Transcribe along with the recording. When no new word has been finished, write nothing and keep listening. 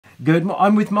Good.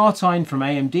 I'm with Martijn from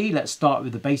AMD. Let's start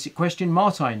with the basic question.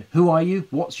 Martijn, who are you?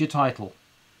 What's your title?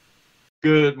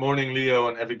 Good morning, Leo,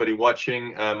 and everybody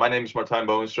watching. My name is Martijn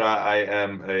Boonstra. I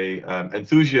am a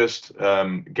enthusiast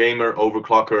gamer,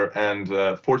 overclocker,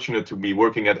 and fortunate to be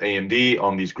working at AMD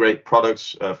on these great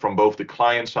products from both the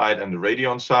client side and the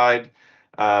Radeon side.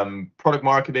 Product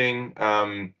marketing,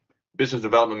 business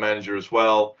development manager as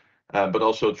well, but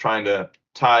also trying to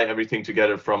tie everything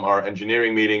together from our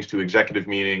engineering meetings to executive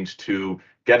meetings to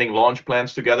getting launch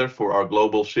plans together for our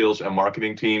global sales and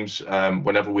marketing teams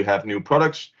whenever we have new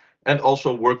products. And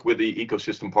also work with the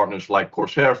ecosystem partners like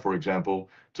Corsair, for example,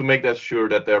 to make that sure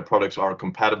that their products are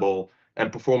compatible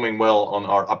and performing well on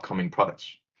our upcoming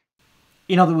products.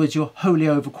 In other words, you're wholly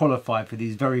overqualified for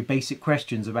these very basic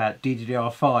questions about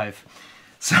DDR5.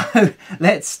 So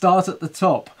let's start at the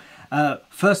top.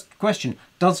 First question,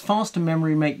 does faster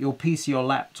memory make your PC or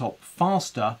laptop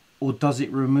faster, or does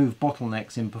it remove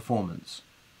bottlenecks in performance?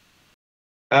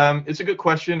 It's a good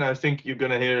question. I think you're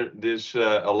going to hear this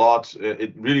a lot.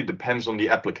 It really depends on the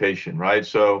application, right?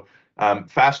 So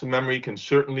faster memory can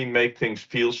certainly make things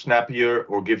feel snappier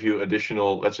or give you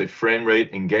additional, let's say, frame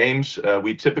rate in games.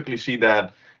 We typically see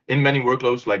that in many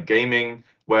workloads like gaming,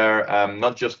 where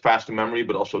not just faster memory,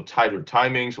 but also tighter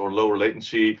timings or lower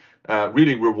latency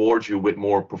really rewards you with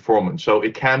more performance. So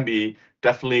it can be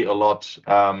definitely a lot,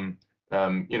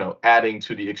 adding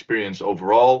to the experience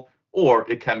overall. Or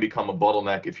it can become a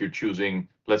bottleneck if you're choosing,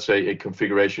 let's say, a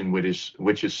configuration which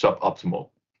is suboptimal.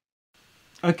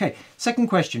 Okay, second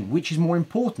question, which is more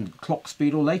important, clock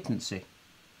speed or latency?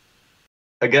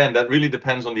 Again, that really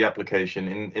depends on the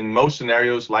application. In most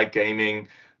scenarios like gaming,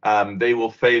 they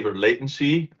will favor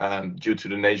latency due to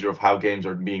the nature of how games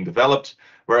are being developed.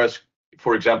 Whereas,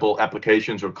 for example,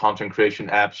 applications or content creation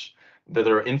apps that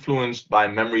are influenced by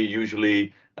memory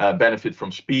usually benefit from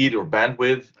speed or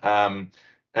bandwidth.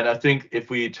 And I think if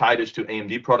we tie this to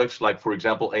AMD products, like for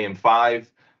example AM5,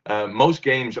 most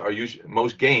games are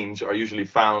usually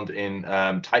found in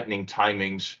tightening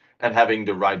timings and having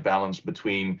the right balance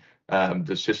between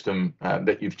the system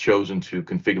that you've chosen to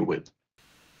configure with.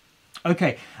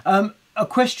 Okay, a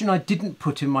question I didn't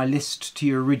put in my list to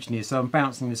you originally, so I'm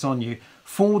bouncing this on you.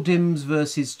 4 DIMMs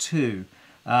versus 2.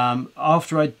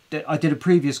 After I did a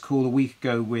previous call a week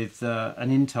ago with an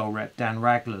Intel rep, Dan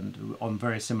Ragland, on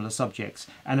very similar subjects,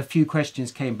 and a few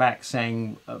questions came back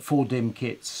saying 4 DIMM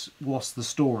kits, what's the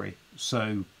story?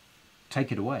 So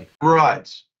take it away.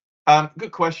 Right.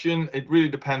 Good question. It really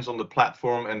depends on the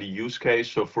platform and the use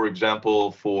case. So for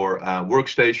example, for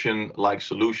workstation-like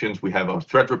solutions, we have our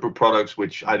Threadripper products,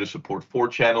 which either support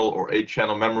 4-channel or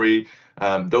 8-channel memory.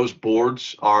 Those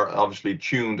boards are obviously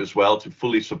tuned as well to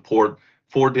fully support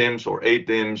 4 DIMMs or 8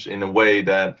 DIMMs in a way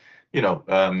that,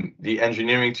 the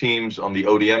engineering teams on the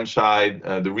ODM side,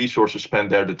 the resources spent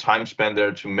there, the time spent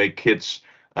there to make kits,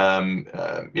 pass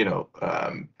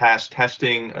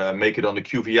testing, make it on the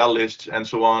QVL lists and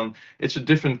so on. It's a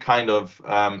different kind of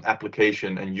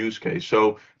application and use case.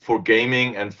 So for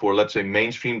gaming and for, let's say,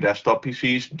 mainstream desktop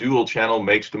PCs, dual channel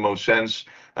makes the most sense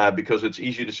because it's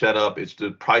easy to set up. It's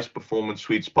the price performance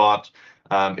sweet spot.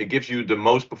 It gives you the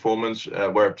most performance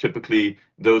where typically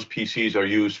those PCs are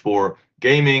used for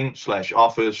gaming /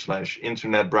 office /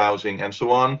 internet browsing and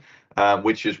so on,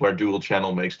 which is where dual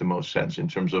channel makes the most sense in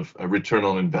terms of a return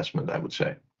on investment, I would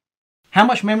say. How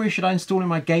much memory should I install in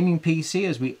my gaming PC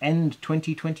as we end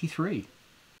 2023?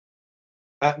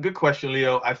 Good question,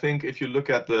 Leo. I think if you look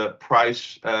at the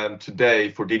price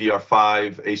today for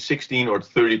DDR5, a 16 or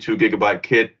 32 gigabyte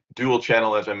kit, dual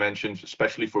channel, as I mentioned,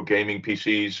 especially for gaming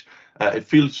PCs, it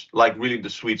feels like really the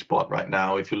sweet spot right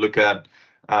now. If you look at,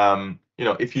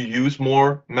 if you use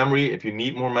more memory, if you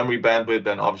need more memory bandwidth,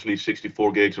 then obviously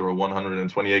 64 gigs or a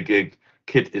 128 gig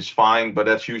kit is fine, but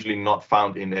that's usually not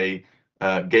found in a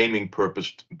gaming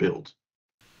purposed build.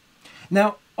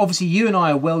 Now, obviously you and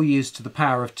I are well used to the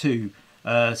power of 2.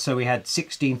 So we had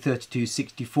 16, 32,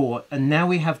 64, and now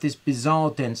we have this bizarre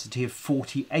density of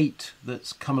 48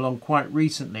 that's come along quite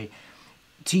recently.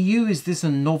 To you, is this a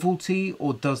novelty,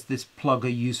 or does this plug a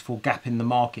useful gap in the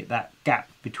market, that gap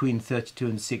between 32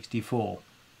 and 64?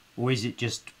 Or is it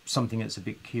just something that's a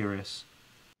bit curious?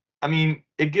 I mean,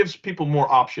 it gives people more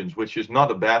options, which is not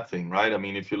a bad thing, right? I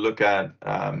mean, if you look at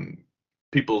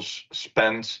people's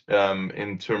spend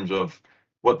in terms of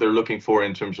what they're looking for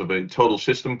in terms of a total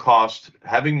system cost,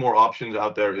 having more options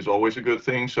out there is always a good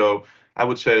thing. So I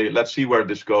would say, let's see where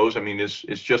this goes. I mean, it's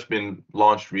just been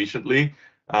launched recently.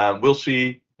 We'll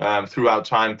see throughout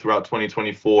time, throughout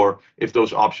 2024, if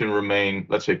those options remain,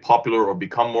 let's say, popular or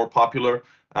become more popular.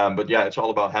 But yeah, it's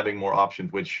all about having more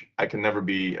options, which I can never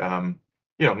be,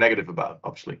 negative about,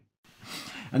 obviously.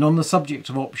 And on the subject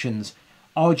of options,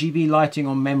 RGB lighting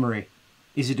on memory,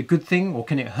 is it a good thing or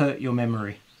can it hurt your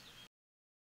memory?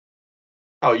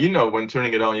 Oh, you know, when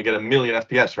turning it on, you get a million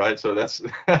FPS, right? So that's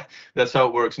that's how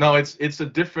it works. No, it's a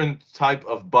different type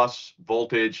of bus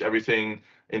voltage, everything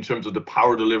in terms of the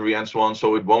power delivery and so on.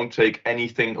 So it won't take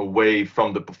anything away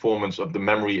from the performance of the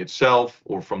memory itself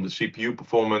or from the CPU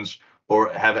performance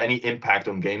or have any impact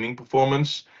on gaming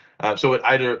performance. So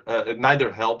it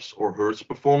neither helps or hurts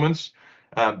performance.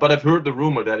 But I've heard the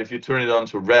rumor that if you turn it on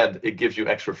to red, it gives you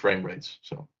extra frame rates.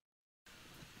 So.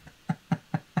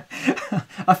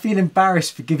 I feel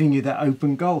embarrassed for giving you that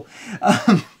open goal.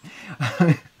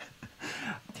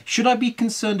 Should I be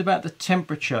concerned about the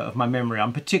temperature of my memory?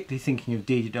 I'm particularly thinking of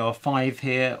DDR5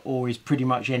 here, or is pretty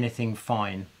much anything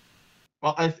fine?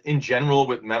 Well, in general,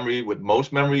 with memory, with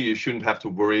most memory, you shouldn't have to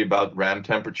worry about RAM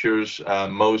temperatures.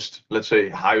 Most, let's say,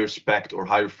 higher spec or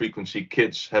higher frequency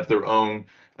kits have their own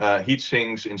heat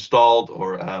sinks installed,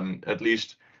 or at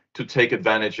least to take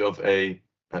advantage of a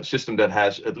system that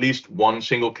has at least one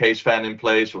single case fan in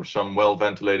place or some well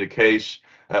ventilated case,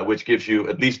 which gives you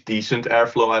at least decent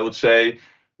airflow, I would say.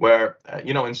 Where,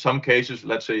 you know, in some cases,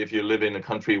 let's say if you live in a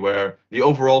country where the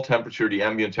overall temperature, the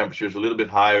ambient temperature is a little bit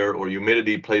higher, or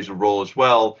humidity plays a role as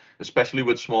well, especially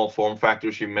with small form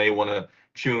factors, you may want to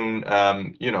tune,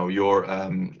 you know, your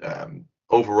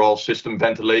overall system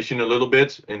ventilation a little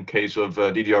bit in case of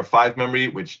DDR5 memory,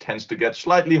 which tends to get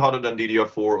slightly hotter than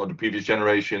DDR4 or the previous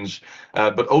generations.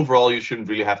 But overall, you shouldn't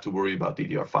really have to worry about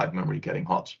DDR5 memory getting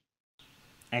hot.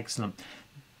 Excellent.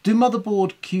 Do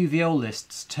motherboard QVL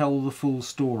lists tell the full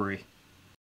story?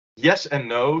 Yes and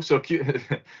no. So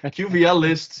QVL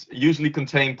lists usually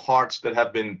contain parts that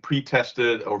have been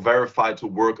pre-tested or verified to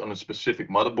work on a specific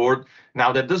motherboard.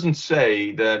 Now, that doesn't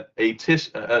say that a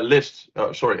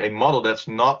model that's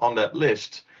not on that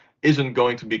list isn't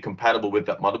going to be compatible with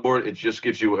that motherboard. It just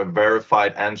gives you a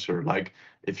verified answer. Like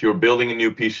if you're building a new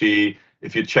PC,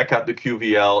 if you check out the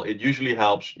QVL, it usually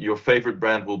helps. Your favorite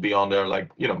brand will be on there, like,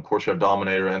 you know, Corsair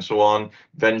Dominator and so on,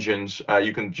 Vengeance.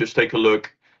 You can just take a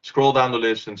look, scroll down the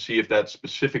list and see if that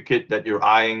specific kit that you're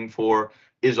eyeing for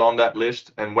is on that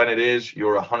list. And when it is,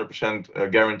 you're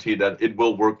 100% guaranteed that it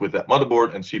will work with that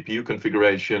motherboard and CPU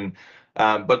configuration.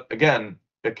 But again,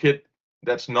 a kit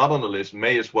that's not on the list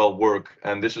may as well work.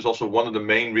 And this is also one of the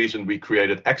main reasons we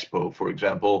created EXPO, for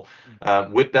example.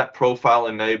 With that profile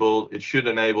enabled, it should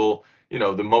enable, you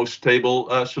know, the most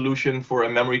stable solution for a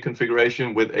memory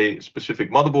configuration with a specific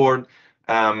motherboard.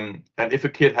 And if a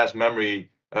kit has memory,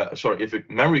 if a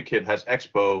memory kit has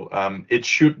EXPO, it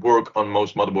should work on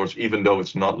most motherboards, even though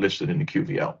it's not listed in the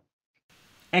QVL.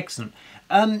 Excellent.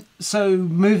 So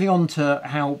moving on to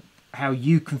how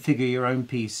you configure your own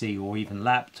PC or even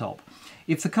laptop.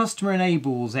 If the customer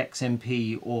enables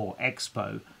XMP or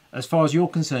EXPO, as far as you're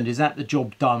concerned, is that the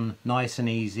job done nice and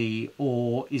easy,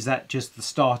 or is that just the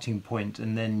starting point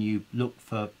and then you look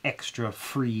for extra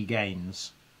free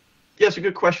gains? Yeah, it's a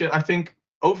good question. I think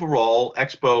overall,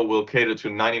 EXPO will cater to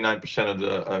 99% of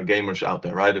the gamers out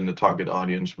there, right, in the target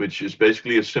audience, which is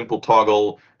basically a simple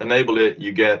toggle. Enable it,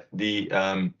 you get the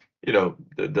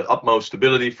the utmost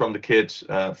stability from the kit,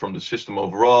 from the system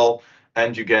overall,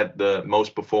 and you get the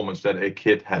most performance that a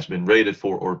kit has been rated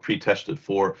for or pre-tested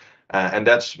for. And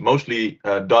that's mostly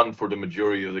done for the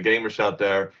majority of the gamers out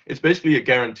there. It's basically a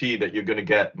guarantee that you're going to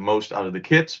get most out of the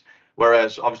kit.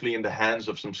 Whereas obviously in the hands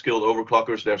of some skilled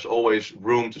overclockers, there's always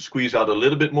room to squeeze out a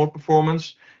little bit more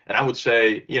performance. And I would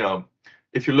say, you know,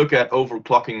 if you look at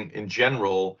overclocking in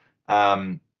general,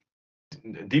 DDR5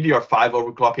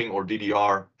 overclocking or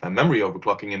DDR memory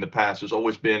overclocking in the past has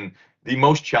always been the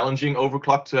most challenging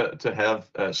overclock to have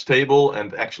stable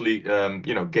and actually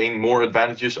gain more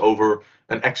advantages over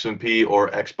an XMP or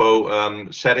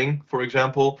EXPO setting, for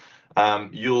example.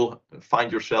 You'll find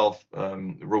yourself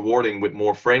rewarding with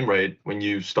more frame rate when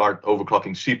you start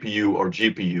overclocking CPU or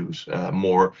GPUs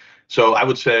more. So I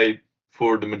would say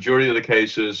for the majority of the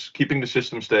cases, keeping the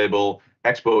system stable,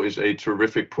 EXPO is a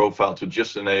terrific profile to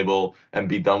just enable and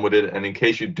be done with it. And in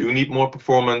case you do need more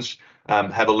performance,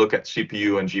 have a look at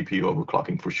CPU and GPU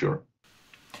overclocking for sure.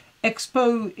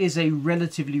 EXPO is a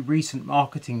relatively recent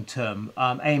marketing term.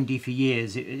 AMD for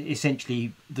years,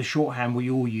 essentially the shorthand we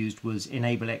all used was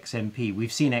enable XMP.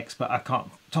 We've seen EXPO, I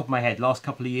can't, top of my head, last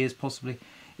couple of years possibly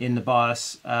in the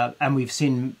BIOS, and we've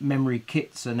seen memory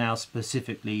kits are now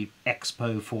specifically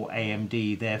EXPO for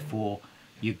AMD, therefore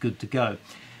you're good to go.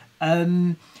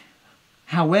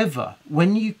 However,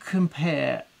 when you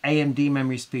compare AMD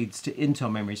memory speeds to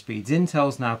Intel memory speeds,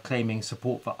 Intel's now claiming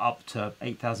support for up to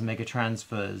 8,000 mega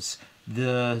transfers.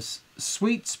 The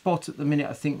sweet spot at the minute,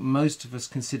 I think most of us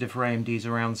consider for AMD is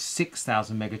around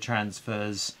 6,000 mega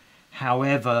transfers.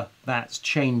 However, that's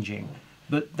changing.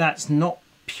 But that's not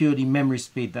purely memory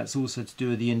speed, that's also to do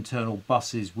with the internal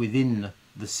buses within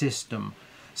the system.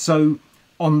 So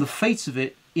on the face of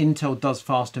it, Intel does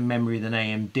faster memory than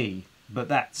AMD, but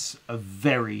that's a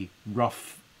very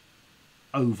rough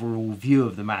overall view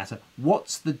of the matter.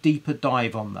 What's the deeper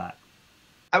dive on that?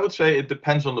 I would say it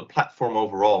depends on the platform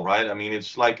overall, right? I mean,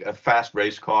 it's like a fast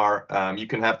race car. You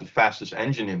can have the fastest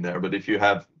engine in there, but if you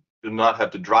do not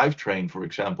have the drivetrain, for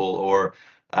example, or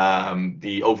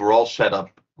the overall setup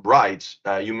right,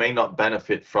 you may not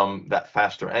benefit from that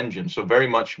faster engine. So very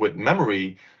much with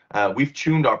memory, we've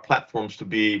tuned our platforms to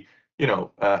be,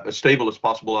 as stable as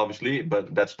possible, obviously,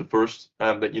 but that's the first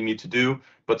that you need to do.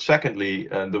 But secondly,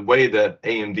 the way that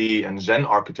AMD and Zen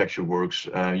architecture works,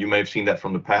 you may have seen that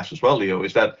from the past as well, Leo,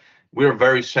 is that we're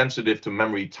very sensitive to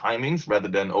memory timings rather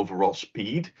than overall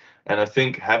speed. And I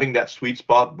think having that sweet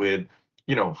spot with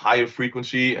higher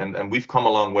frequency, and we've come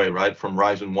a long way, right, from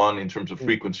Ryzen 1 in terms of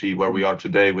frequency, where we are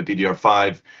today with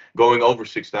DDR5 going over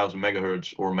 6,000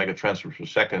 megahertz or mega transfers per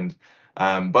second,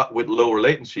 but with lower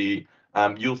latency.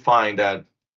 You'll find that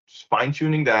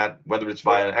fine-tuning that, whether it's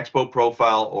via an EXPO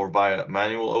profile or via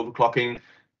manual overclocking,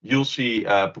 you'll see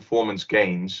performance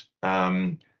gains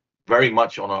very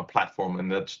much on our platform,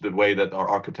 and that's the way that our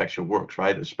architecture works,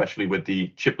 right? Especially with the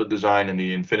chiplet design and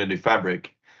the Infinity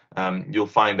Fabric, you'll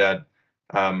find that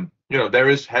there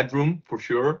is headroom for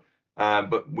sure,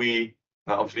 but we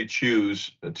obviously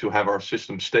choose to have our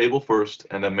system stable first,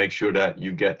 and then make sure that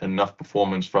you get enough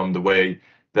performance from the way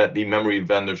that the memory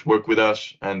vendors work with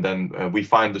us, and then we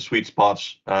find the sweet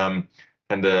spots and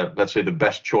let's say the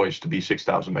best choice to be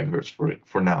 6,000 megahertz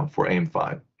for now for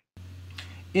AM5.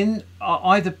 In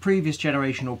either previous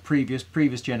generation or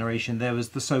previous generation, there was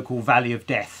the so-called valley of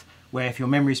death, where if your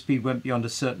memory speed went beyond a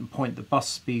certain point, the bus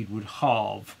speed would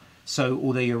halve. So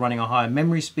although you're running a higher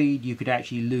memory speed, you could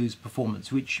actually lose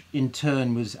performance, which in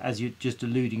turn was, as you're just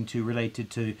alluding to, related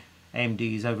to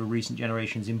AMD's over recent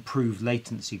generations improved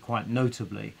latency quite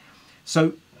notably.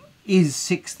 So is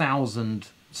 6,000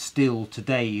 still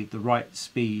today the right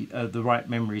speed, the right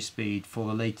memory speed for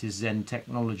the latest Zen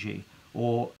technology?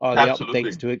 Or are the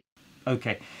updates to it?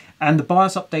 Okay. And the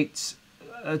BIOS updates,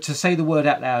 to say the word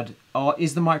out loud,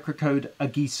 is the microcode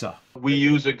AGISA? We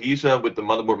use AGISA with the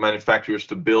motherboard manufacturers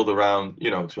to build around,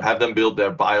 to have them build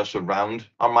their BIOS around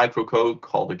our microcode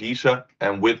called AGISA.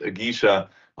 And with AGISA,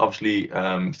 obviously,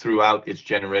 throughout its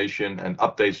generation and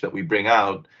updates that we bring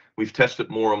out, we've tested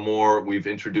more and more. We've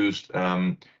introduced,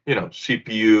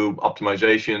 CPU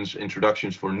optimizations,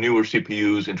 introductions for newer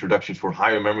CPUs, introductions for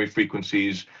higher memory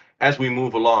frequencies. As we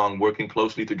move along, working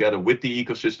closely together with the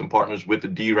ecosystem partners, with the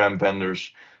DRAM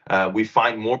vendors, we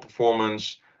find more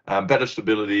performance, better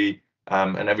stability,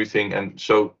 and everything. And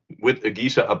so with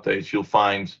AGISA updates, you'll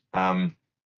find,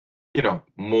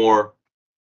 more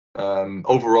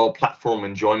overall platform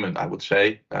enjoyment, I would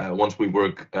say, once we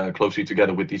work closely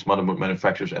together with these motherboard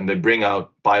manufacturers, and they bring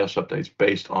out BIOS updates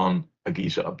based on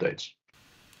AGISA updates.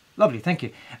 Lovely, thank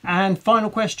you. And final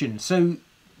question. So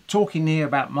talking here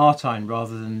about Martijn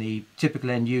rather than the typical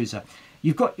end user,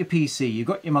 you've got your PC, you've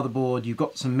got your motherboard, you've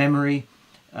got some memory,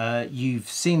 you've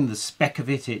seen the spec of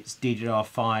it, it's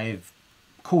DDR5,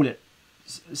 call it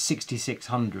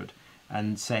 6600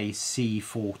 and say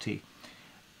C40.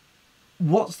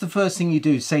 What's the first thing you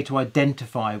do, say, to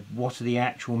identify what are the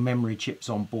actual memory chips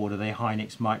on board? Are they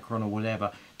Hynix, Micron, or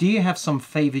whatever? Do you have some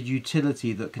favoured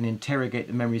utility that can interrogate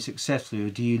the memory successfully, or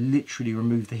do you literally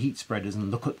remove the heat spreaders and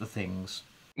look at the things?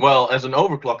 Well, as an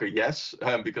overclocker, yes,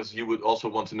 because you would also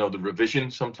want to know the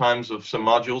revision sometimes of some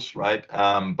modules, right?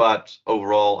 But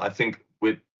overall, I think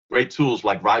with great tools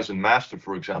like Ryzen Master,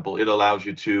 for example, it allows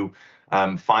you to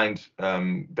find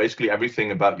basically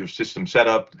everything about your system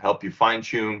setup, help you fine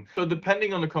tune. So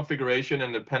depending on the configuration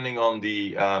and depending on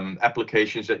the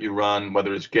applications that you run,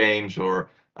 whether it's games or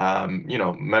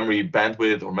memory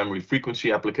bandwidth or memory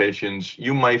frequency applications,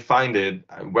 you may find it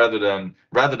rather than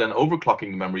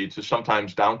overclocking the memory to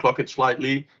sometimes downclock it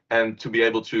slightly and to be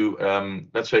able to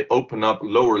let's say open up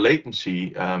lower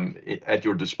latency at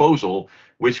your disposal,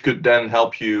 which could then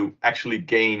help you actually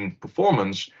gain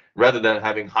performance rather than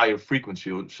having higher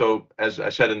frequency. So as I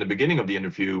said in the beginning of the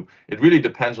interview, it really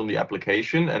depends on the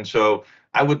application. And so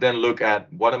I would then look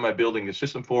at, what am I building the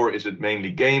system for? Is it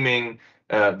mainly gaming?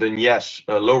 Then yes,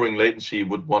 lowering latency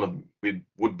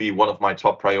would be one of my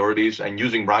top priorities. And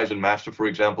using Ryzen Master, for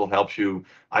example, helps you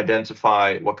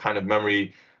identify what kind of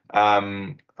memory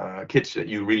kits that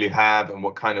you really have and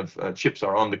what kind of chips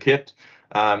are on the kit.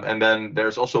 And then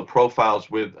there's also profiles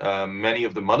with many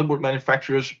of the motherboard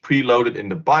manufacturers preloaded in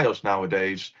the BIOS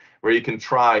nowadays, where you can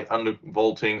try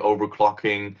undervolting,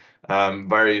 overclocking,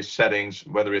 various settings,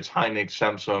 whether it's Hynix,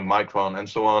 Samsung, Micron, and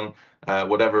so on,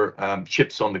 whatever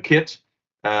chips on the kit.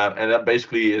 And that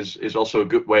basically is also a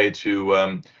good way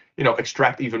to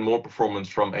extract even more performance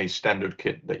from a standard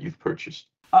kit that you've purchased.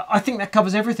 I think that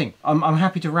covers everything. I'm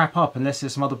happy to wrap up unless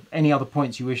there's any other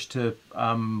points you wish to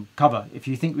cover. If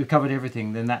you think we've covered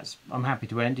everything, then I'm happy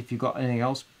to end. If you've got anything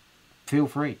else, feel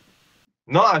free.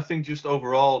 No, I think just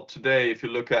overall today, if you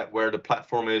look at where the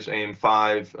platform is,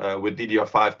 AM5, with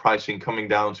DDR5 pricing coming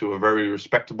down to a very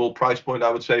respectable price point, I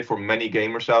would say, for many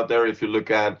gamers out there. If you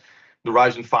look at the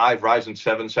Ryzen 5, Ryzen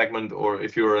 7 segment, or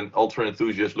if you're an ultra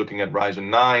enthusiast looking at Ryzen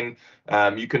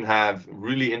 9, you can have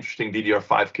really interesting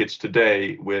DDR5 kits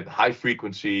today with high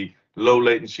frequency, low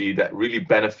latency that really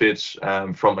benefits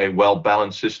from a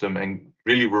well-balanced system and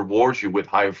really rewards you with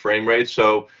higher frame rates.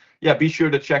 So yeah, be sure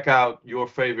to check out your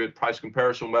favorite price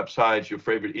comparison websites, your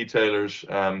favorite e-tailers,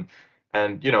 and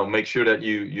make sure that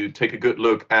you take a good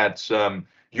look at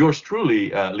yours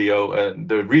truly, Leo.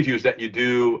 The reviews that you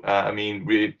do. I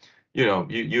mean,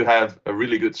 you have a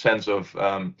really good sense of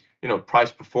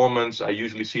price performance. I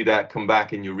usually see that come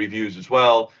back in your reviews as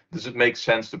well. Does it make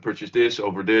sense to purchase this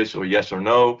over this, or yes or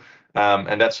no?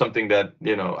 And that's something that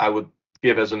I would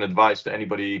give as an advice to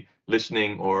anybody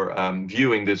listening or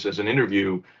viewing this as an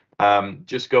interview.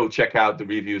 Just go check out the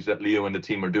reviews that Leo and the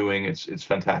team are doing. It's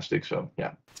fantastic. So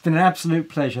yeah, it's been an absolute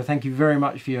pleasure. Thank you very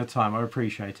much for your time. I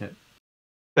appreciate it.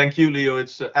 Thank you, Leo.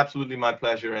 It's absolutely my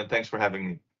pleasure, and thanks for having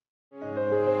me.